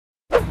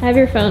I have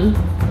your phone.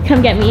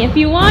 Come get me if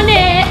you want it.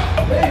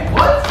 Hey,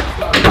 what?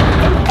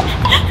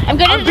 I'm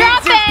gonna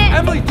drop it.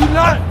 Emily, do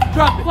not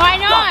drop it. Why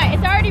not?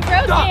 It's already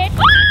broken.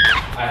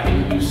 I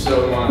hate you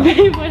so much.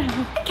 Babe, what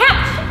happened?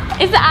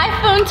 Catch! It's the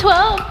iPhone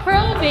 12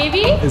 Pro,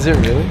 baby. Is it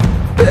really?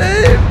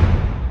 Babe!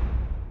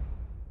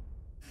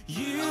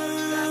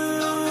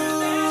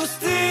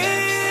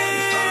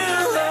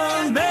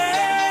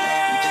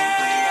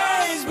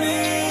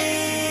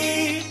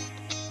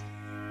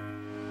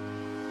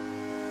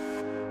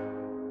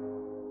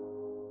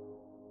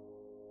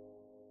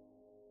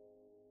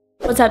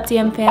 What's up,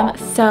 Diem Fam?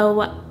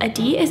 So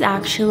Adi is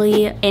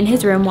actually in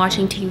his room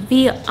watching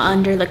TV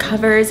under the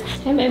covers.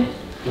 Hey, babe.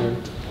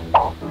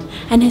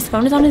 And his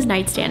phone is on his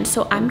nightstand,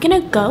 so I'm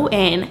gonna go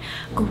in,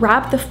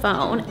 grab the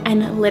phone,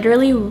 and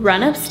literally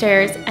run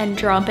upstairs and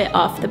drop it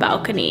off the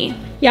balcony.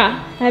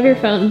 Yeah, I have your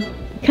phone.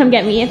 Come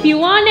get me if you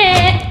want it.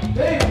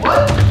 Hey,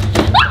 what?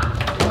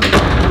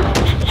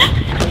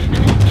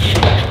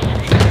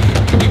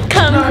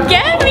 Come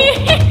get me.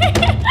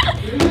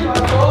 Give me my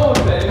phone,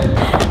 babe.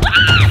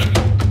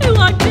 I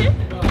locked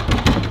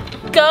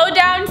it. Go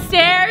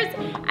downstairs,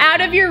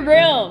 out of your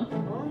room.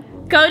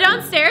 Go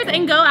downstairs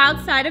and go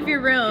outside of your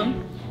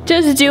room.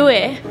 Just do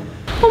it.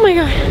 Oh my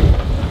God.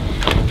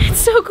 It's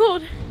so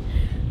cold.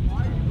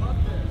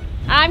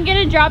 I'm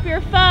gonna drop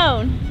your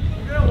phone.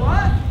 You're gonna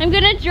what? I'm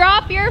gonna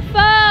drop your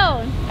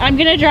phone. I'm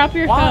gonna drop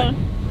your phone.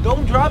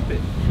 Don't drop it.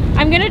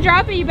 I'm gonna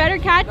drop it. You better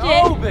catch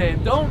No, it.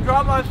 babe, don't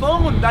drop my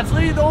phone. That's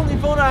literally the only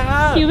phone I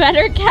have. You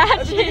better catch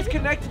Everything is it.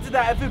 connected to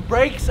that. If it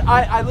breaks,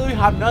 I literally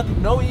have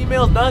nothing. No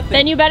emails, nothing.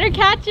 Then you better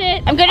catch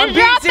it. I'm gonna I'm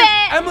being drop serious.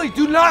 it. Emily,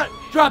 do not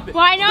drop it.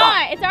 Why not?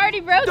 Stop. It's already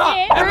broken.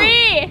 Stop.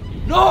 3,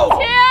 No.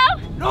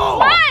 2, No.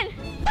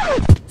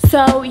 1.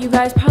 So you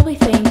guys probably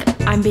think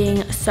I'm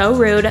being so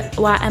rude.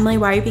 Why, Emily,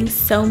 why are you being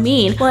so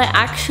mean? Well, I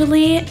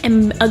actually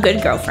am a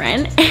good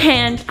girlfriend,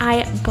 and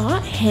I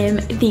bought him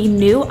the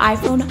new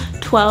iPhone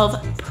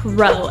 12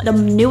 Pro, the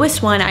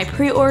newest one. I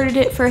pre-ordered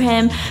it for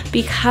him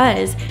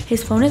because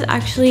his phone is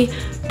actually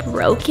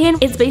broken.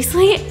 It's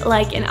basically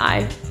like an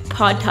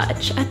iPod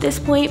Touch at this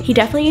point. He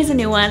definitely needs a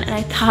new one, and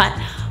I thought,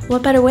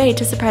 what better way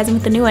to surprise him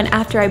with the new one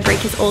after I break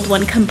his old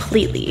one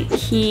completely?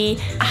 He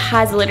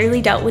has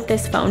literally dealt with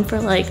this phone for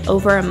like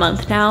over a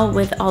month now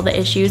with all the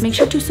issues. Make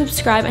sure to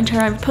subscribe and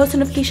turn on post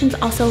notifications.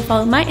 Also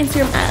follow my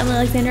Instagram at Emily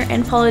Alexander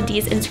and follow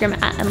Dee's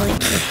Instagram at Emily.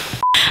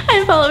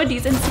 And follow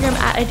Dee's Instagram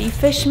at Adi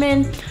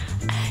Fishman.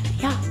 And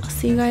yeah, I'll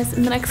see you guys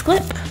in the next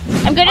clip.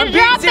 I'm gonna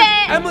drop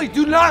it. Emily,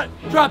 do not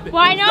drop it.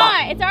 Why not?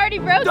 Stop. It's already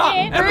broken.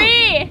 Stop.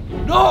 3,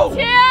 No.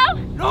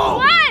 2, No.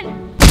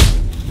 1.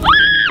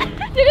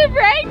 Did it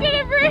break? Did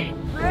it break?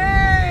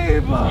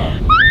 Babe.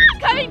 I'm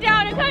coming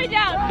down, I'm coming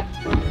down.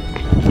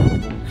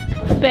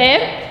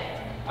 Babe?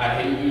 I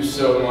hate you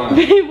so much.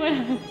 Babe, what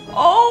happened?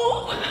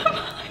 Oh my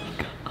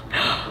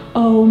God.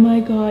 Oh my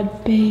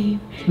God, babe.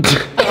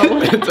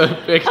 It's a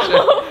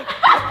picture.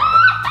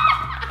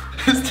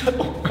 It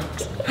still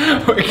works.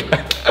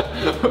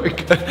 We're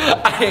good.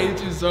 I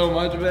hate you so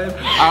much, babe. You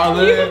got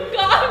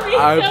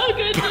me so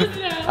good just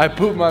now. I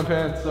pooped my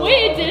pants so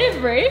Wait, hard. did it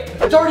break?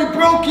 It's already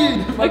broken.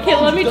 My Okay, let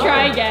phone's me done.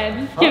 try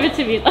again. Give it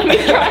to me. Let me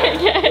try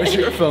again. Where's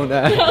your phone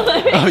at? No,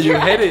 let me Oh, you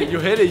try. hit it. You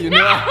hit it. You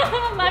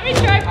know. Let me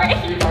try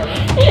breaking.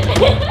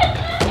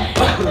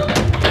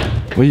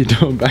 What are you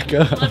doing? Back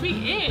up. Let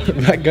me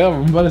in. Back up.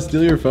 I'm about to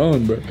steal your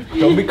phone, bro.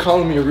 Don't be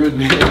calling me a rude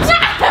name.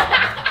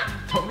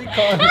 Don't be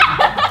calling me.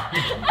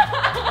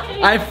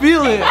 I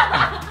feel it.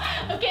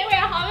 Okay, wait,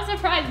 I'll have a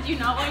surprise. Do you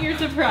not want your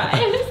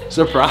surprise?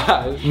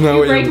 Surprise.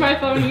 No, You break my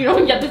phone, you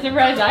don't get the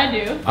surprise I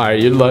do. Alright,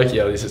 you're lucky.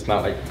 At least it's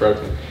not like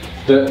broken.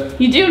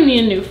 You do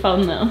need a new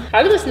phone though.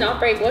 How did this not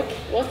break?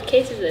 What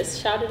case is this?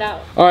 Shout it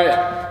out.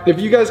 Alright, if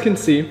you guys can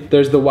see,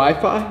 there's the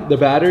Wi-Fi, the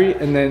battery,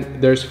 and then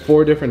there's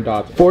 4 different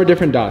dots. 4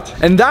 different dots.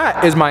 And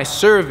that is my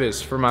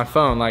service for my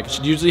phone. Like, it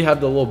should usually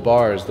have the little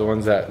bars, the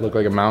ones that look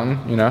like a mountain,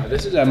 you know?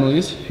 This is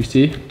Emily's. You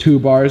see? 2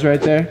 bars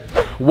right there.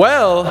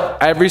 Well,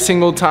 every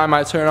single time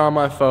I turn on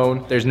my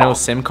phone, there's no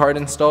SIM card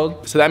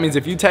installed. So that means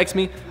if you text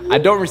me, I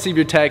don't receive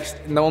your text.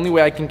 And the only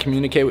way I can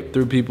communicate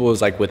through people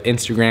is like with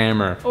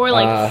Instagram Or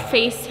like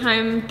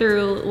FaceTime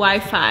through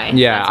Wi-Fi.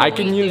 yeah, That's I what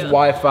can we use do.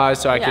 Wi-Fi,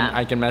 so I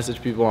Yeah. can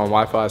message people on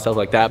Wi-Fi, stuff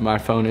like that. My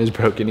phone is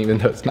broken, even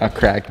though it's not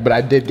cracked, but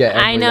I did get.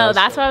 I know,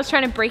 that's why I was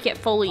trying to break it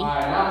fully.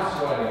 Alright, now I'm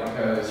sweating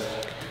because.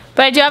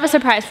 But I do have a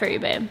surprise for you,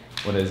 babe.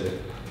 What is it?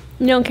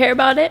 You don't care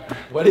about it?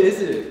 What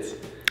is it?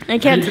 I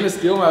can't. Are you gonna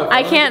steal my phone?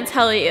 I can't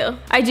tell you.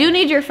 I do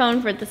need your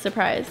phone for the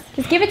surprise.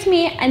 Just give it to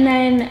me and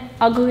then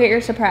I'll go get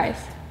your surprise.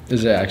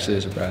 Is it actually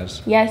a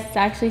surprise? Yes, it's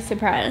actually a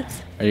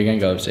surprise. Are you gonna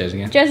go upstairs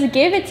again? Just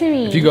give it to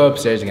me. If you go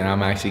upstairs again,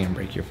 I'm actually gonna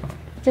break your phone.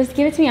 Just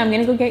give it to me. I'm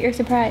gonna go get your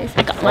surprise.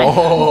 I got mine.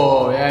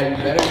 Oh, yeah, you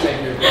better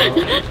take your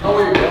phone. Oh,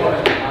 where you're going,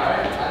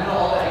 alright? I know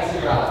all the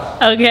exit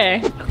routes.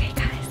 Okay. Okay,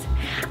 guys.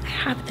 I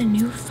have the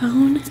new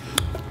phone.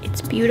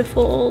 It's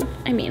beautiful.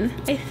 I mean,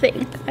 I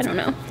think. I don't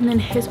know. And then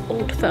his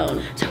old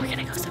phone. So we're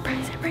gonna go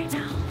surprise him right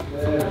now.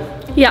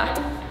 Yeah.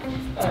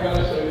 I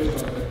gotta show you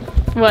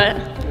something. What?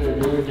 Here,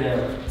 give me the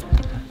camera.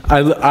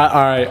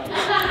 Alright.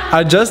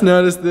 I just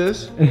noticed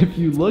this. And if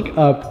you look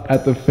up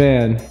at the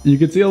fan, you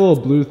can see a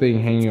little blue thing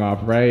hanging off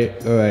right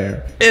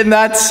there. And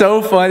that's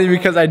so funny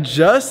because I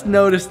just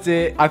noticed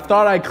it. I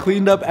thought I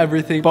cleaned up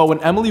everything, but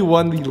when Emily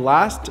won the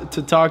last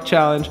To Talk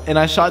challenge and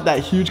I shot that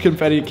huge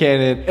confetti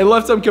cannon, it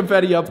left some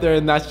confetti up there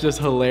and that's just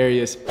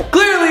hilarious.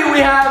 Clearly we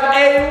have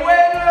a winner!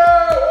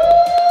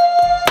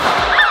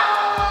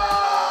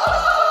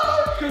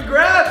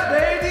 Congrats,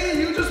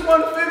 baby! You just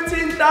won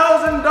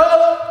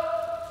 $15,000!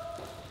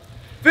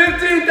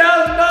 $15,000!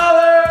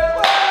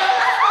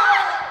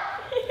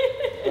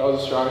 That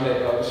was a strong hit,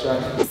 that was a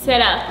strong hit. Sit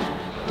up.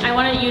 I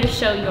wanted you to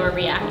show your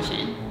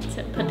reaction.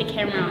 So put the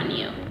camera on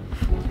you.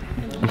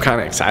 I'm kind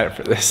of excited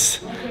for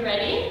this. Are you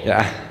ready?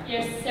 Yeah.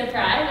 You're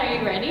surprised. Are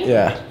you ready?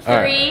 Yeah.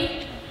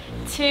 3,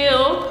 2,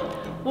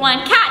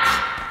 1, catch!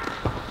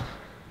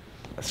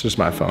 That's just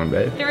my phone,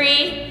 babe.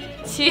 3,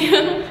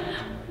 2,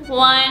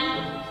 1,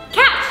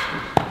 catch!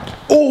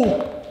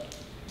 Oh!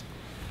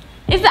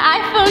 It's the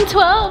iPhone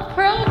 12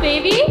 Pro,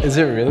 baby. Is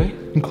it really?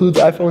 Includes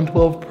iPhone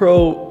 12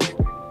 Pro.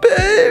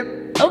 Babe!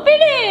 Open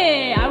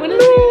it! I wanna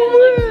see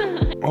what it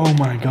looks like. Oh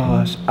my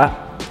gosh.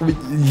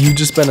 You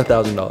just spent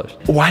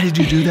 $1,000. Why did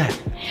you do that?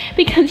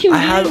 Because you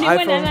have need a new one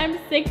iPhone. and I'm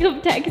sick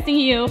of texting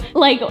you.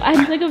 Like,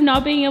 I'm sick of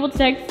not being able to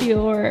text you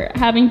or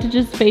having to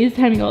just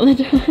FaceTime you all the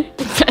time.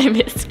 I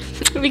missed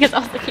because I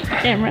was looking at the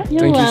camera.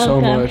 You're Thank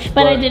welcome. you so much.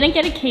 But I didn't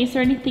get a case or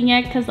anything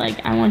yet because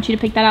like I want you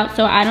to pick that out.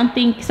 So I don't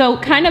think, so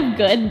kind of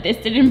good this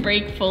didn't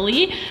break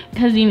fully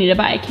because you need to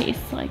buy a case.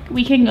 Like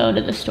we can go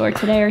to the store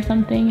today or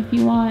something if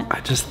you want.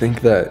 I just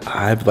think that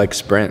I have like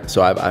Sprint,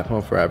 so I have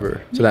iPhone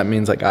forever. So that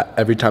means like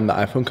every time the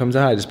iPhone comes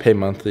out, I just pay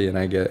monthly and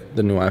I get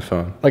the new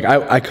iPhone. Like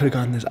I could have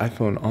gotten this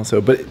iPhone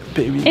also, but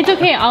baby. It's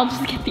okay, I'll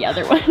just get the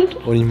other one.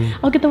 What do you mean?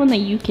 I'll get the one that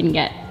you can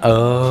get.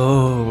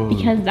 Oh.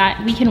 Because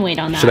that, we can wait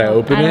on that. Should I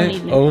open don't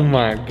it? need Oh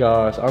my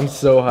gosh, I'm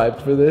so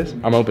hyped for this.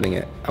 I'm opening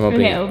it. I'm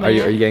opening Okay, it. open Are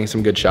you it. getting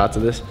some good shots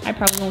of this? I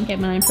probably won't get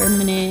mine for a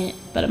minute,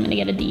 but I'm gonna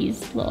get a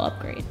D's little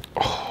upgrade.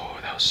 Oh,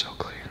 that was so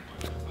clean.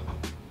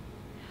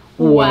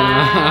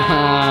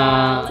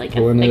 Wow. Like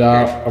Pulling it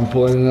out. I'm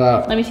pulling it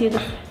out. Let me see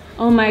this.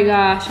 Oh my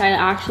gosh, I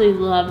actually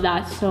love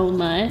that so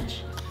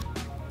much.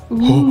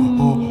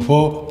 Ooh.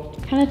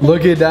 Kinda thick.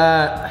 Look at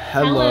that.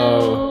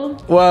 Hello.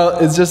 Well,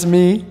 it's just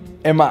me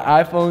and my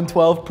iPhone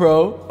 12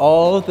 Pro.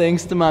 All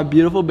thanks to my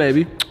beautiful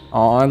baby.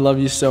 Oh, I love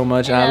you so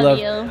much. I and love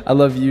you. I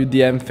love you,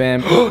 Diem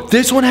Fam.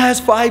 This one has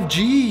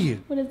 5G.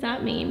 What does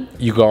that mean?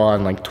 You go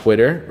on like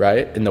Twitter,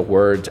 right? And the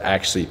words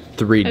actually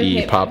 3D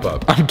Okay. pop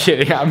up. I'm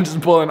kidding. I'm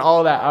just pulling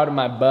all that out of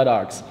my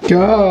buttocks.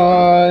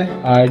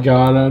 Guy, I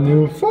got a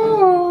new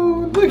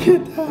phone. Look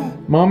at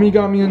that. Mommy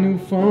got me a new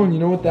phone. You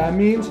know what that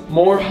means?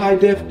 More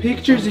high-def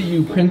pictures of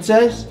you,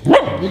 princess.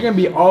 You're gonna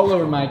be all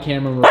over my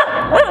camera roll.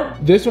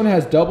 This one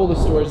has double the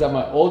storage that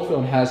my old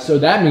phone has, so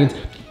that means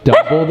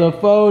double the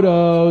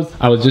photos.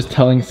 I was just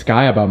telling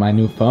Sky about my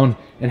new phone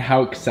and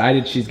how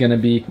excited she's gonna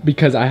be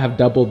because I have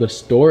double the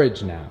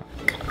storage now.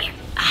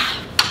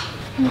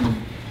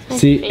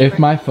 See, if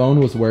my phone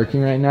was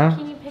working right now,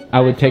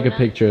 I would take a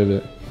picture of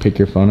it. Pick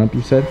your phone up,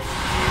 you said?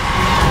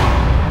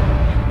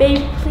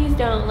 Babe, please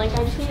don't. Like,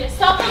 I just need to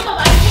stop.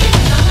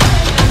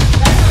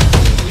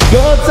 Go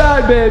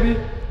outside, baby.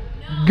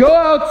 Go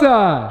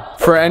outside.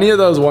 For any of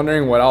those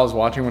wondering what I was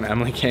watching when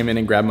Emily came in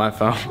and grabbed my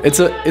phone, it's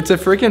a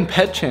freaking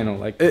pet channel.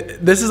 Like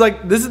this is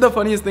the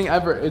funniest thing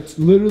ever. It's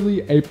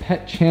literally a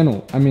pet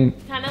channel. I mean,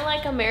 Kind of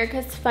like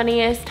America's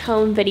Funniest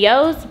Home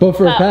Videos. But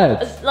for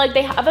pets. Like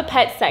they have a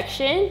pet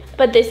section,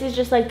 but this is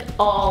just like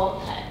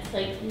all pets.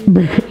 Like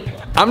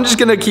I'm just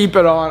gonna keep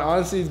it on.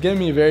 Honestly, it's giving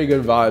me very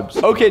good vibes.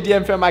 Okay,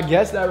 Diem Fam, I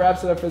guess that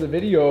wraps it up for the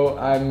video.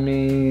 I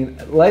mean,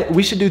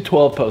 we should do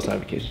 12 post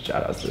notification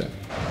shout outs today.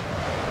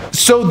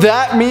 So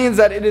that means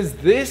that it is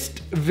this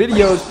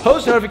video's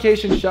post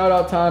notification shout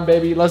out time,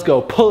 baby. Let's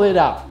go, pull it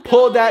out.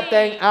 Pull that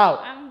thing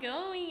out. I'm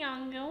going.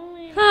 I'm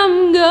going.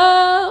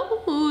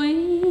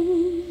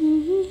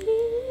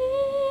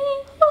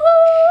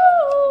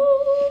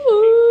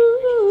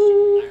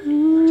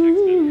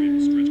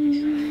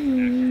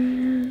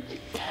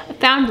 I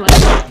found one.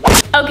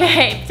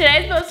 Okay,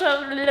 today's post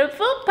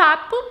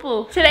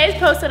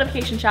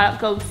notification shout out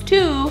goes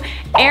to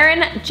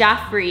Aaron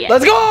Jaffrey.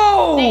 Let's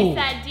go! They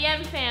said,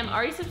 Diem Fam,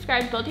 already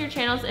subscribed both your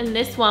channels and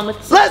this one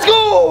with Let's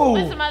go!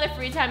 with some other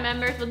free time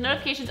members with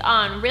notifications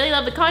on. Really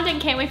love the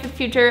content, can't wait for the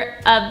future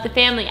of the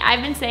family.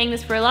 I've been saying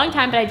this for a long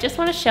time, but I just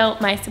want to show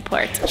my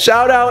support.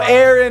 Shout out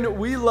Aaron,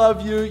 we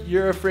love you.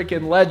 You're a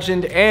freaking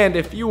legend. And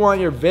if you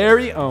want your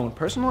very own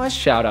personalized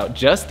shout out,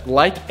 just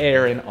like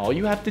Aaron, all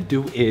you have to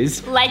do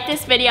is Like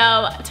this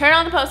video, turn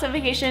on the post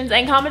notifications,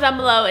 and comment down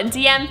below, and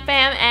Diem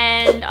Fam,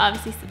 and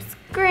obviously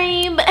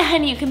subscribe,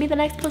 and you can be the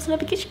next post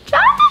notification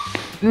shout out.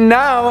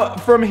 now,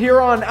 from here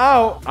on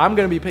out, I'm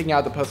gonna be picking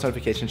out the post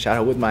notification shout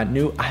out with my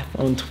new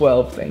iPhone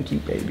 12. Thank you,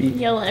 baby.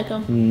 You're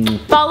welcome.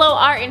 Follow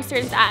our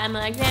Instagrams at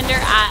Emily Alexander,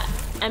 at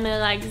Emily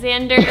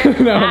Alexander.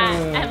 No.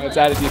 It's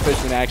Adi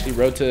Official and I actually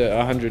wrote to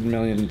 100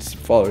 million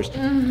followers.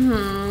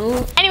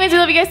 Anyways, we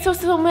love you guys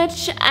so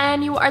much,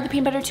 and you are the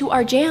peanut butter to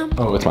our jam.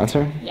 Oh, it's my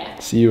turn? Yeah.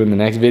 See you in the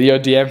next video,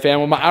 Diem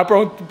Fam, with my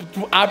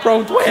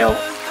iPhone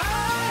 12.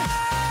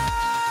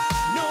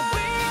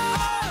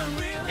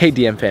 Hey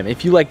Diem Fam,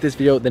 if you like this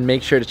video, then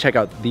make sure to check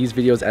out these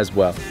videos as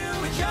well.